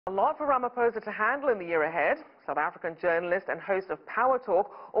A lot for Ramaphosa to handle in the year ahead. South African journalist and host of Power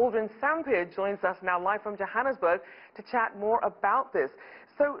Talk, Aldrin Sampear, joins us now live from Johannesburg to chat more about this.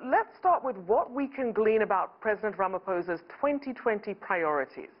 So let's start with what we can glean about President Ramaphosa's 2020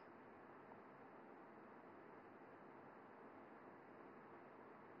 priorities.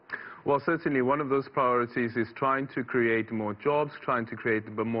 Well, certainly one of those priorities is trying to create more jobs, trying to create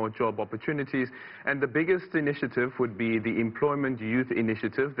more job opportunities. And the biggest initiative would be the Employment Youth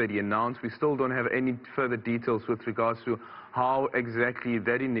Initiative that he announced. We still don't have any further details with regards to how exactly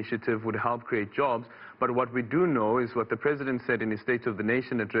that initiative would help create jobs. But what we do know is what the President said in his State of the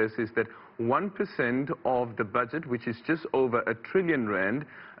Nation address is that 1% of the budget, which is just over R1 trillion,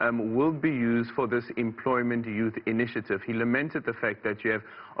 will be used for this Employment Youth Initiative. He lamented the fact that you have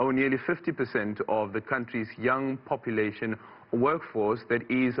nearly 50% of the country's young population workforce that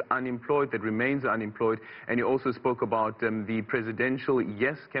is unemployed, that remains unemployed. And he also spoke about the presidential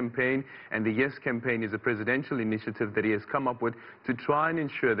Yes campaign, and the Yes campaign is a presidential initiative that he has come up with to try and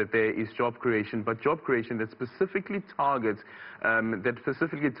ensure that there is job creation, but job creation that specifically targets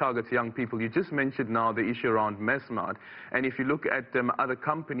young people. You just mentioned now the issue around Massmart, and if you look at other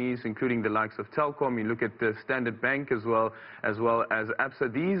companies, including the likes of Telkom, you look at the Standard Bank as well as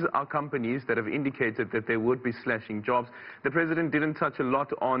Absa, these are companies that have indicated that they would be slashing jobs. The President didn't touch a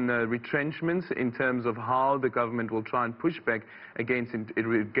lot on retrenchments in terms of how the government will try and push back against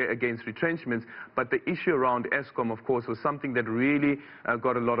retrenchments, but the issue around Eskom, of course, was something that really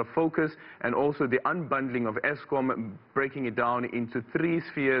got a lot of focus, and also the unbundling of Eskom, breaking it down into 3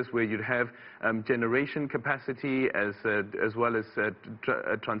 spheres where you'd have generation capacity as well as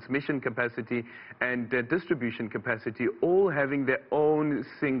transmission capacity and distribution capacity, all having their own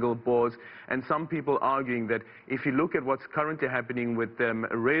single boards. And some people arguing that if you look at what's currently happening with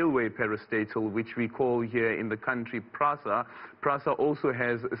railway parastatal, which we call here in the country PRASA, PRASA also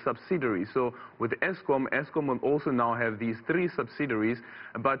has subsidiaries. So with Eskom will also now have these 3 subsidiaries.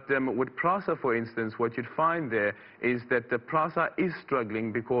 But with PRASA, for instance, what you'd find there is that the PRASA is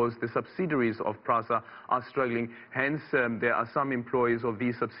struggling because the subsidiaries of PRASA are struggling. Hence, there are some employees of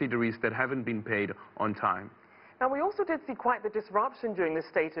these subsidiaries that haven't been paid on time. Now, we also did see quite the disruption during the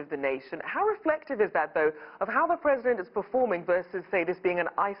State of the Nation. How reflective is that, though, of how the President is performing versus, say, this being an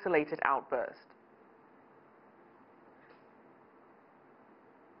isolated outburst?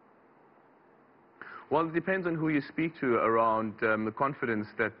 Well, it depends on who you speak to around the confidence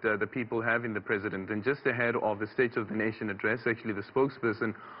that the people have in the President. And just ahead of the State of the Nation address, actually the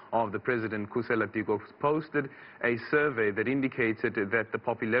spokesperson of the President, Kusela Diko, posted a survey that indicated that the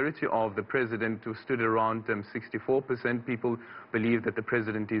popularity of the President stood around 64%. People believe that the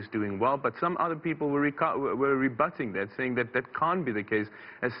President is doing well, but some other people were rebutting that, saying that that can't be the case,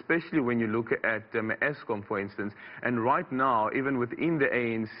 especially when you look at Eskom, for instance. And right now, even within the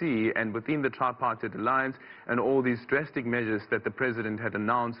ANC and within the tripartite alliance and all these drastic measures that the President had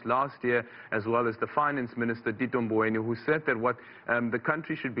announced last year, as well as the Finance Minister, Tito Mboweni, who said that what the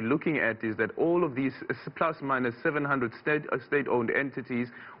country should be looking at is that all of these plus minus 700 state-owned entities,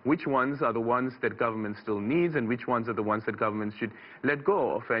 which ones are the ones that government still needs and which ones are the ones that government should let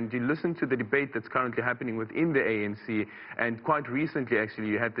go of. And you listen to the debate that's currently happening within the ANC, and quite recently actually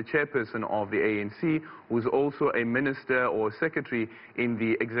you had the chairperson of the ANC, who's also a minister or secretary in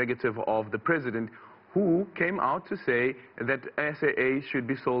the executive of the President, who came out to say that SAA should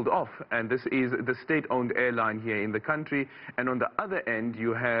be sold off. And this is the state-owned airline here in the country. And on the other end,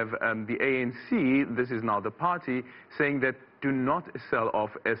 you have the ANC, this is now the party, saying that do not sell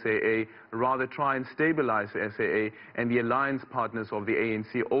off SAA, rather try and stabilize SAA, and the alliance partners of the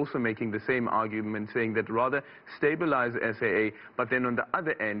ANC also making the same argument, saying that rather stabilize SAA. But then on the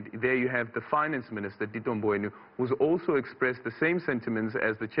other end, there you have the Finance Minister, Tito Mboweni, who's also expressed the same sentiments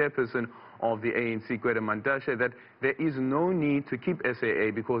as the chairperson of the ANC, Gwede Mantashe, that there is no need to keep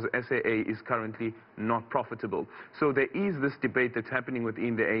SAA because SAA is currently not profitable. So there is this debate that's happening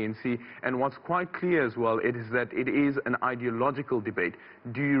within the ANC, and what's quite clear as well is that it is an ideological debate.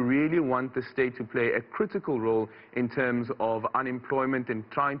 Do you really want the state to play a critical role in terms of unemployment and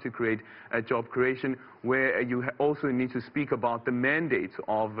trying to create a job creation, where you also need to speak about the mandates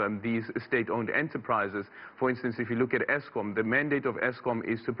of these state-owned enterprises? For instance, if you look at Eskom, the mandate of Eskom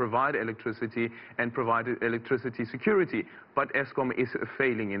is to provide electricity and provide electricity security, but Eskom is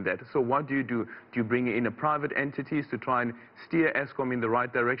failing in that. So what do? Do you bring in a private entities to try and steer Eskom in the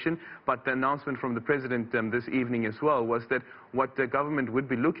right direction? But the announcement from the President this evening as well was that what the government would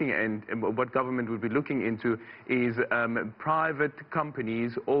be looking into is private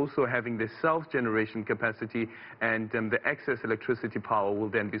companies also having the self-generation capacity, and the excess electricity power will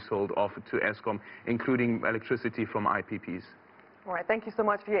then be sold off to Eskom, including electricity from IPPs. All right, thank you so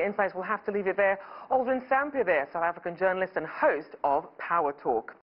much for your insights. We'll have to leave it there. Aldrin Sampear there, South African journalist and host of Power Talk.